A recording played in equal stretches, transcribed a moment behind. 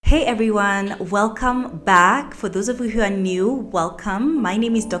Hey everyone, welcome back. For those of you who are new, welcome. My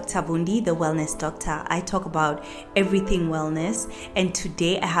name is Dr. Bundi, the Wellness Doctor. I talk about everything wellness, and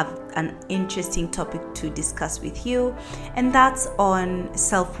today I have an interesting topic to discuss with you, and that's on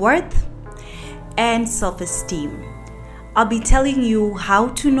self-worth and self-esteem. I'll be telling you how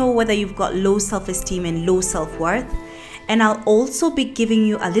to know whether you've got low self-esteem and low self-worth. And I'll also be giving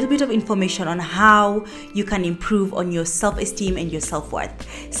you a little bit of information on how you can improve on your self-esteem and your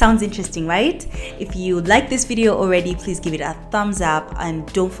self-worth. Sounds interesting, right? If you like this video already, please give it a thumbs up and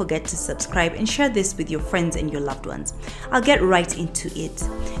don't forget to subscribe and share this with your friends and your loved ones. I'll get right into it.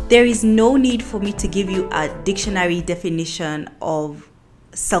 There is no need for me to give you a dictionary definition of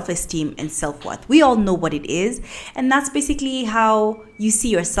self-esteem and self-worth. We all know what it is, and that's basically how you see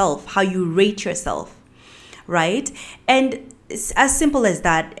yourself, how you rate yourself. Right? And it's as simple as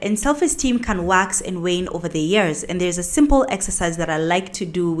that. And self-esteem can wax and wane over the years. And there's a simple exercise that I like to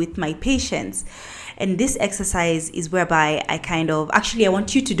do with my patients. And this exercise is whereby I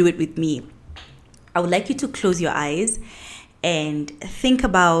want you to do it with me. I would like you to close your eyes and think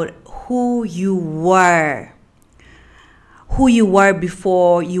about who you were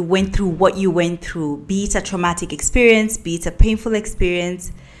before you went through what you went through, be it a traumatic experience, be it a painful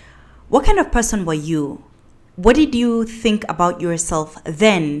experience. What kind of person were you? What did you think about yourself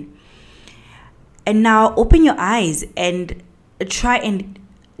then? And now open your eyes and try and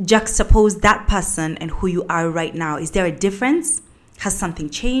juxtapose that person and who you are right now. Is there a difference? Has something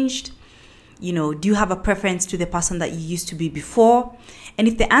changed? Do you have a preference to the person that you used to be before? And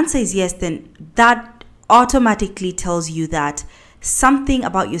if the answer is yes, then that automatically tells you that something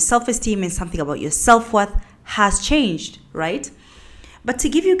about your self-esteem and something about your self-worth has changed, right? But to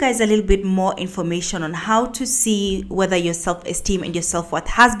give you guys a little bit more information on how to see whether your self-esteem and your self-worth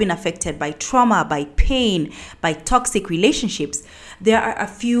has been affected by trauma, by pain, by toxic relationships, there are a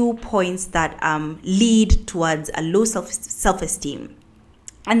few points that lead towards a low self-esteem.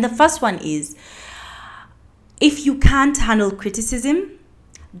 And the first one is, if you can't handle criticism,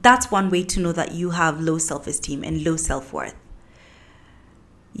 that's one way to know that you have low self-esteem and low self-worth.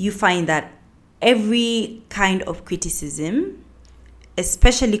 You find that every kind of criticism,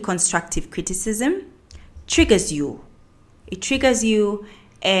 especially constructive criticism, triggers you. It triggers you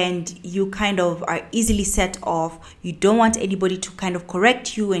and you kind of are easily set off. You don't want anybody to kind of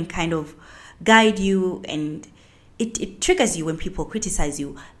correct you and kind of guide you, and it triggers you when people criticize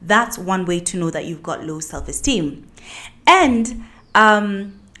you. That's one way to know that you've got low self-esteem. And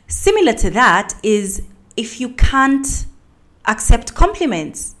similar to that is if you can't accept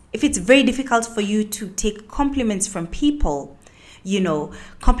compliments. If it's very difficult for you to take compliments from people,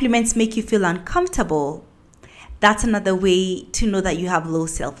 compliments make you feel uncomfortable, that's another way to know that you have low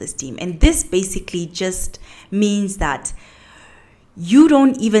self-esteem. And this basically just means that you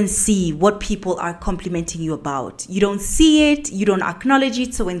don't even see what people are complimenting you about. You don't see it, you don't acknowledge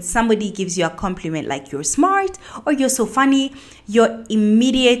it. So when somebody gives you a compliment like you're smart or you're so funny, your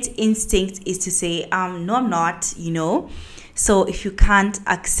immediate instinct is to say, no, I'm not, So if you can't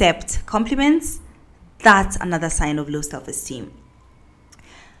accept compliments, that's another sign of low self-esteem.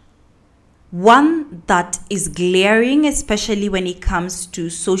 One that is glaring, especially when it comes to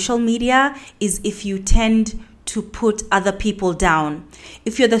social media, is if you tend to put other people down.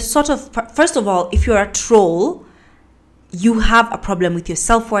 If you're first of all, if you're a troll, you have a problem with your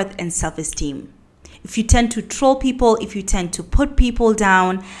self-worth and self-esteem. If you tend to troll people, if you tend to put people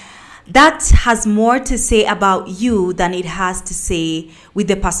down, that has more to say about you than it has to say with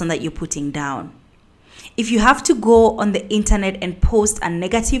the person that you're putting down. If you have to go on the internet and post a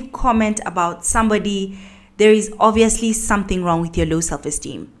negative comment about somebody, there is obviously something wrong with your low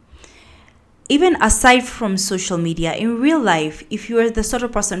self-esteem. Even aside from social media, in real life, if you are the sort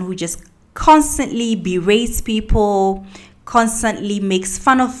of person who just constantly berates people, constantly makes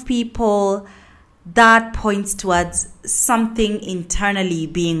fun of people, that points towards something internally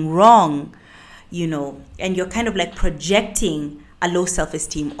being wrong, and you're kind of like projecting a low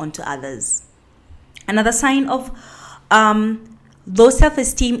self-esteem onto others. Another sign of low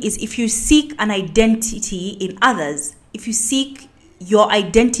self-esteem is if you seek an identity in others. If you seek your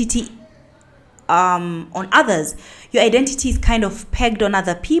identity on others, your identity is kind of pegged on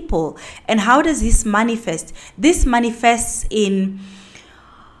other people. And how does this manifest? This manifests in,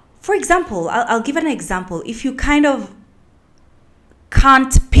 for example, I'll give an example. If you kind of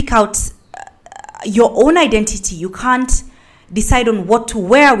can't pick out your own identity, you can't decide on what to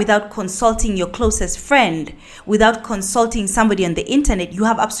wear without consulting your closest friend, without consulting somebody on the internet, you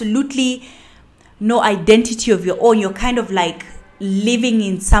have absolutely no identity of your own. You're kind of like living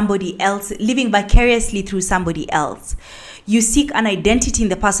in somebody else, living vicariously through somebody else. You seek an identity in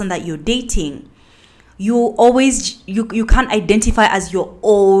the person that you're dating. You can't identify as your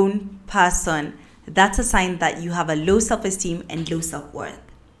own person. That's a sign that you have a low self-esteem and low self-worth.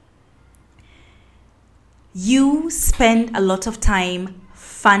 You spend a lot of time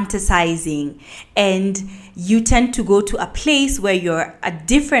fantasizing, and you tend to go to a place where you're a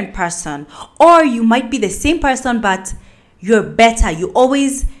different person, or you might be the same person but you're better. You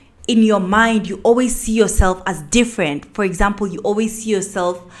always, in your mind, you always see yourself as different. For example, you always see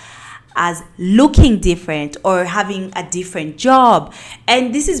yourself as looking different or having a different job.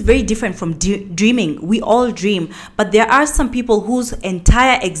 And this is very different from dreaming. We all dream, but there are some people whose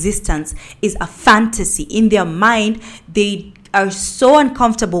entire existence is a fantasy. In their mind, they are so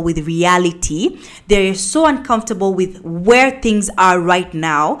uncomfortable with reality. They're so uncomfortable with where things are right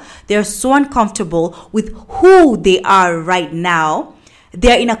now. They're so uncomfortable with who they are right now.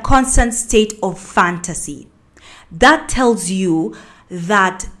 They're in a constant state of fantasy. That tells you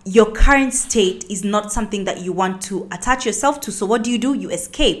that your current state is not something that you want to attach yourself to. So what do? You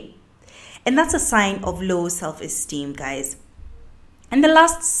escape. And that's a sign of low self-esteem, guys. And the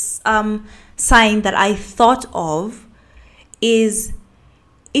last sign that I thought of is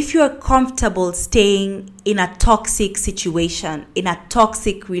if you're comfortable staying in a toxic situation, in a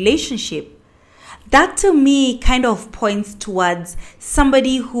toxic relationship. That to me kind of points towards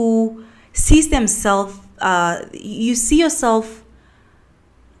somebody who sees themselves, you see yourself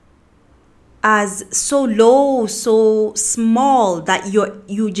as so low, so small that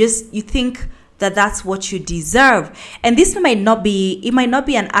you think that that's what you deserve. And this might not be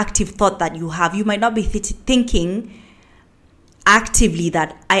an active thought that you have. You might not be thinking actively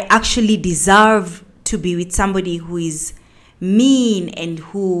that I actually deserve to be with somebody who is mean and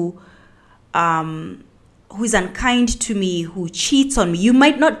who is unkind to me, who cheats on me. You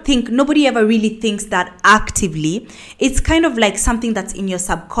might not think, nobody ever really thinks that actively. It's kind of like something that's in your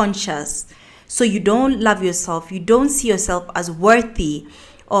subconscious. So you don't love yourself. You don't see yourself as worthy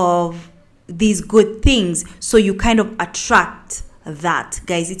of these good things. So you kind of attract that.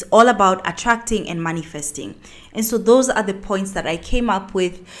 Guys, it's all about attracting and manifesting. And so those are the points that I came up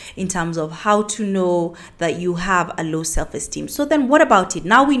with in terms of how to know that you have a low self-esteem. So then what about it?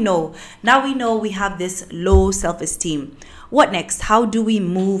 Now we know we have this low self-esteem. What next? How do we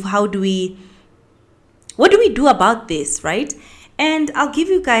move? What do we do about this, right? And I'll give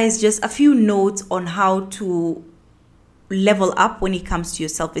you guys just a few notes on how to level up when it comes to your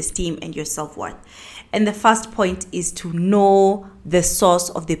self-esteem and your self-worth. And the first point is to know the source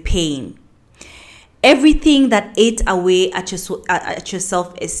of the pain. Everything that ate away at your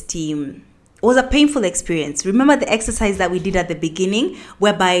self-esteem was a painful experience. Remember the exercise that we did at the beginning,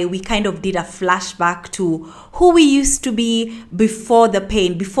 whereby we kind of did a flashback to who we used to be before the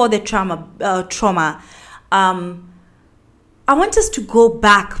pain, before the trauma. I want us to go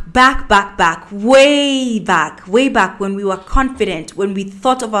way back when we were confident, when we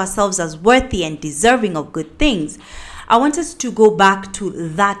thought of ourselves as worthy and deserving of good things. I want us to go back to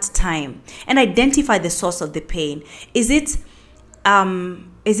that time and identify the source of the pain. Is it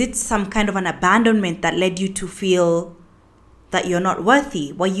some kind of an abandonment that led you to feel that you're not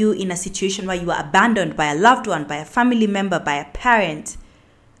worthy? Were you in a situation where you were abandoned by a loved one, by a family member, by a parent,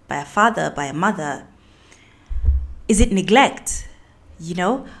 by a father, by a mother? Is it neglect?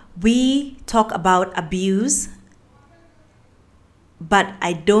 We talk about abuse, but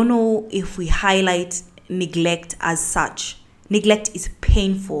I don't know if we highlight neglect as such. Neglect is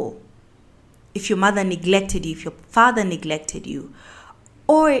painful. If your mother neglected you, if your father neglected you,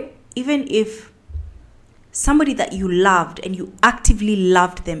 or even if somebody that you loved and you actively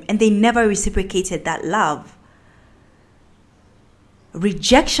loved them and they never reciprocated that love.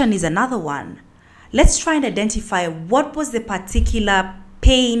 Rejection is another one. Let's try and identify what was the particular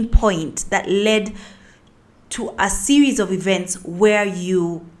pain point that led to a series of events where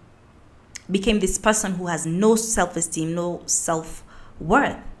you became this person who has no self-esteem, no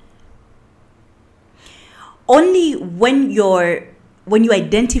self-worth. Only when you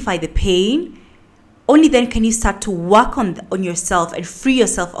identify the pain, only then can you start to work on yourself and free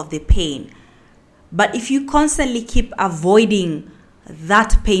yourself of the pain. But if you constantly keep avoiding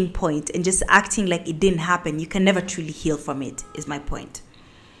that pain point and just acting like it didn't happen, you can never truly heal from it, is my point.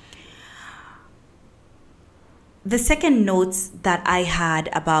 The second note that I had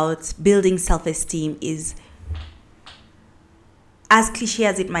about building self-esteem is, as cliche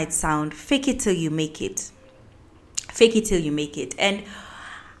as it might sound, fake it till you make it. Fake it till you make it. And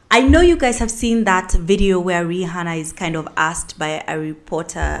I know you guys have seen that video where Rihanna is kind of asked by a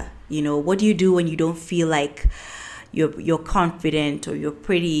reporter, what do you do when you don't feel like you're confident or you're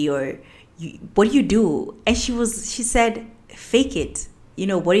pretty or what do you do? And she said, fake it.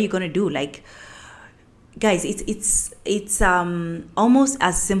 What are you going to do? Like, guys, it's almost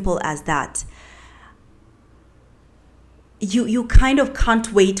as simple as that. You kind of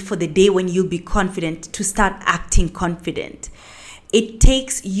can't wait for the day when you'll be confident to start acting confident. It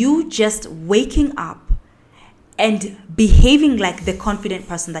takes you just waking up and behaving like the confident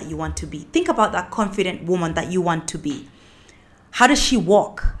person that you want to be. Think about that confident woman that you want to be. How does she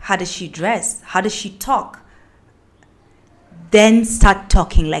walk? How does she dress? How does she talk? Then start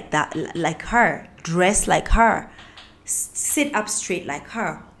talking like that, like her. Dress like her. Sit up straight like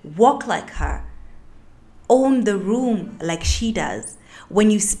her. Walk like her. Own the room like she does. When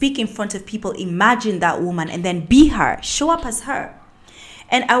you speak in front of people, imagine that woman and then be her. Show up as her.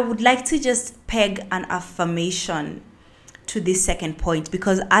 And I would like to just peg an affirmation to this second point,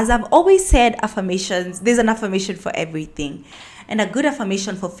 because as I've always said, affirmations, there's an affirmation for everything. And a good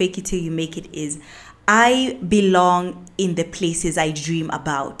affirmation for fake it till you make it is, I belong in the places I dream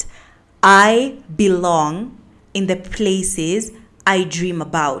about. I belong in the places I dream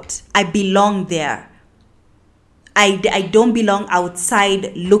about. I belong there. I don't belong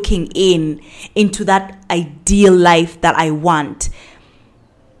outside looking into that ideal life that I want.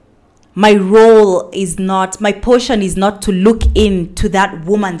 My portion is not to look into that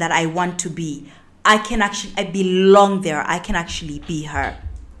woman that I want to be. I belong there. I can actually be her.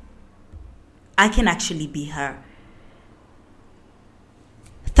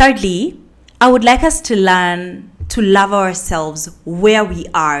 Thirdly, I would like us to learn to love ourselves where we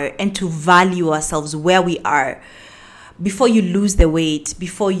are and to value ourselves where we are. Before you lose the weight,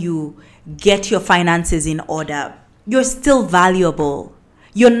 before you get your finances in order, you're still valuable.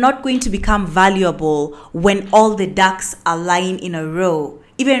 You're not going to become valuable when all the ducks are lying in a row.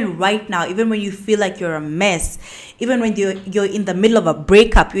 Even right now, even when you feel like you're a mess, even when you're in the middle of a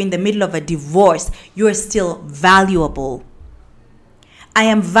breakup, you're in the middle of a divorce, you're still valuable. I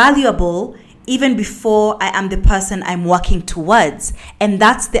am valuable even before I am the person I'm working towards. And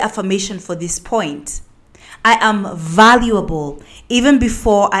that's the affirmation for this point. I am valuable even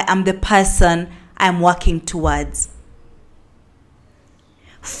before I am the person I'm working towards.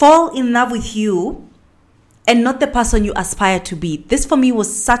 Fall in love with you and not the person you aspire to be. This for me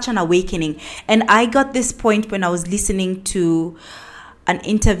was such an awakening. And I got this point when I was listening to an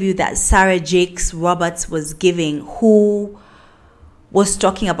interview that Sarah Jakes Roberts was giving, who was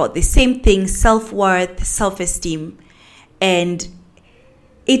talking about the same thing, self-worth, self-esteem. And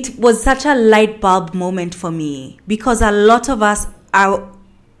it was such a light bulb moment for me, because a lot of us are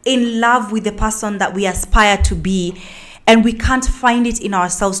in love with the person that we aspire to be, and we can't find it in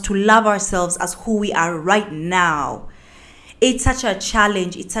ourselves to love ourselves as who we are right now. It's such a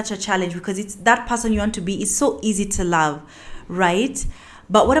challenge. Because it's that person you want to be. It's so easy to love, right?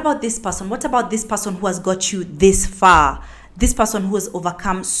 But what about this person? What about this person who has got you this far? This person who has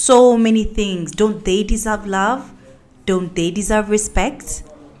overcome so many things. Don't they deserve love? Don't they deserve respect?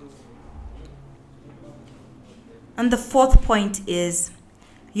 And the fourth point is,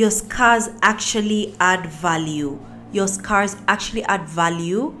 your scars actually add value. Your scars actually add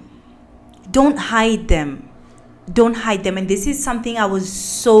value. Don't hide them. And this is something I was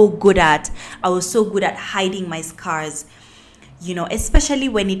so good at. I was so good at hiding my scars, especially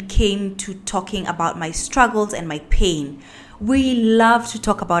when it came to talking about my struggles and my pain. We love to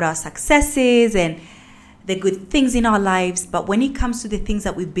talk about our successes and the good things in our lives, but when it comes to the things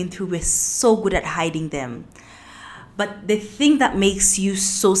that we've been through, we're so good at hiding them. But the thing that makes you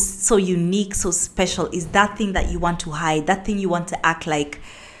so unique, so special, is that thing that you want to hide, that thing you want to act like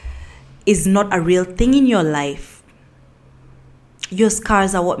is not a real thing in your life. Your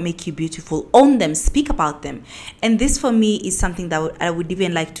scars are what make you beautiful. Own them, speak about them. And this for me is something that I would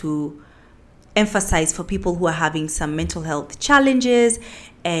even like to emphasize for people who are having some mental health challenges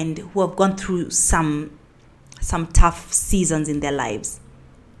and who have gone through some tough seasons in their lives.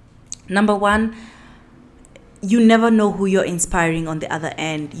 Number one, you never know who you're inspiring on the other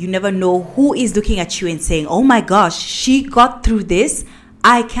end. You never know who is looking at you and saying, oh my gosh, she got through this.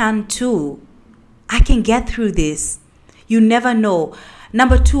 I can too. I can get through this. You never know.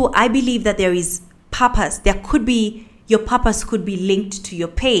 Number two, I believe that there is purpose. Your purpose could be linked to your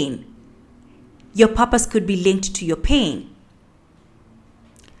pain. Your purpose could be linked to your pain.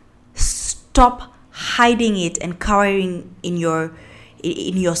 Stop hiding it and cowering in your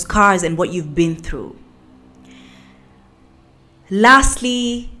scars and what you've been through.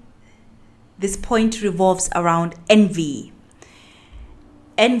 Lastly, this point revolves around envy.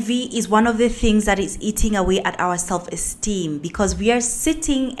 Envy is one of the things that is eating away at our self-esteem, because we are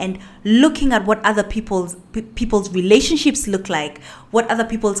sitting and looking at what other people's relationships look like, what other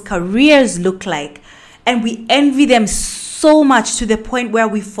people's careers look like, and we envy them so much to the point where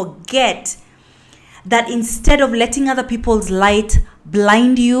we forget that instead of letting other people's light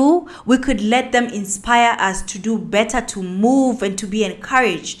blind you, we could let them inspire us to do better, to move, and to be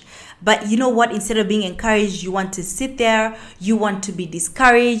encouraged. But you know what? Instead of being encouraged, you want to sit there, you want to be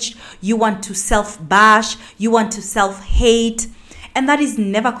discouraged, you want to self-bash, you want to self-hate. And that is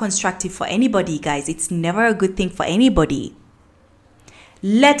never constructive for anybody, guys. It's never a good thing for anybody.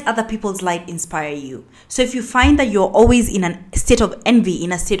 Let other people's light inspire you. So if you find that you're always in a state of envy,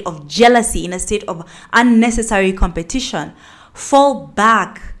 in a state of jealousy, in a state of unnecessary competition, fall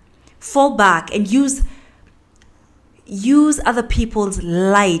back and use other people's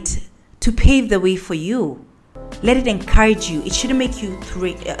light to pave the way for you. Let it encourage you. It shouldn't make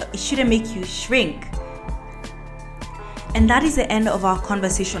you shrink. And that is the end of our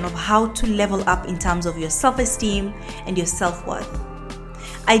conversation of how to level up in terms of your self-esteem and your self-worth.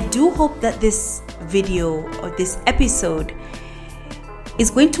 I do hope that this video or this episode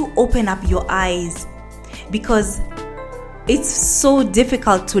is going to open up your eyes, because it's so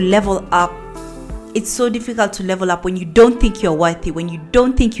difficult to level up. It's so difficult to level up when you don't think you're worthy, when you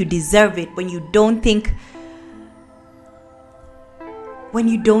don't think you deserve it, when you don't think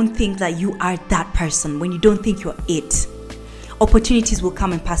that you are that person, when you don't think you're it. Opportunities will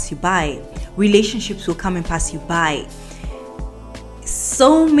come and pass you by. Relationships will come and pass you by.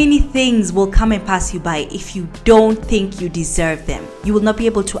 So many things will come and pass you by if you don't think you deserve them. You will not be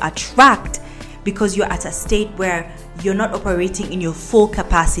able to attract, because you're at a state where you're not operating in your full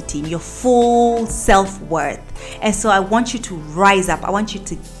capacity, in your full self-worth. And so I want you to rise up. I want you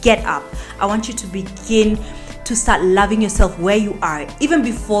to get up. I want you to begin to start loving yourself where you are, even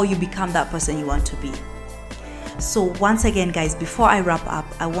before you become that person you want to be. So once again, guys, before I wrap up,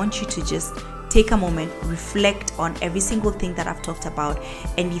 I want you to just take a moment, reflect on every single thing that I've talked about.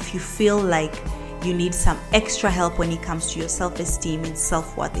 And if you feel like you need some extra help when it comes to your self-esteem and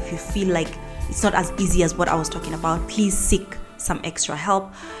self-worth, if you feel like it's not as easy as what I was talking about, please seek some extra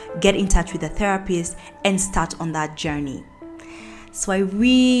help, get in touch with a therapist, and start on that journey. So I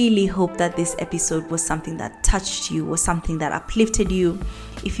really hope that this episode was something that touched you, was something that uplifted you.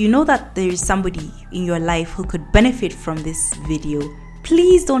 If you know that there is somebody in your life who could benefit from this video,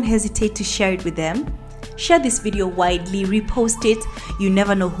 please don't hesitate to share it with them. Share this video widely, repost it. You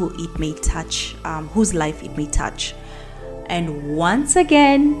never know who it may touch, whose life it may touch. And once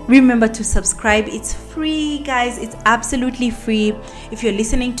again, remember to subscribe. It's free, guys. It's absolutely free. If you're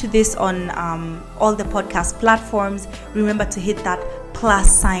listening to this on all the podcast platforms, remember to hit that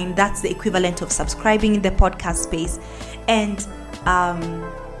plus sign. That's the equivalent of subscribing in the podcast space. And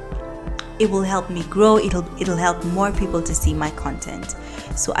it will help me grow. It'll help more people to see my content.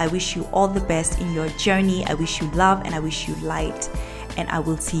 So I wish you all the best in your journey. I wish you love and I wish you light. And I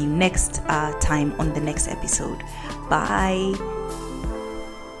will see you next time on the next episode. Bye.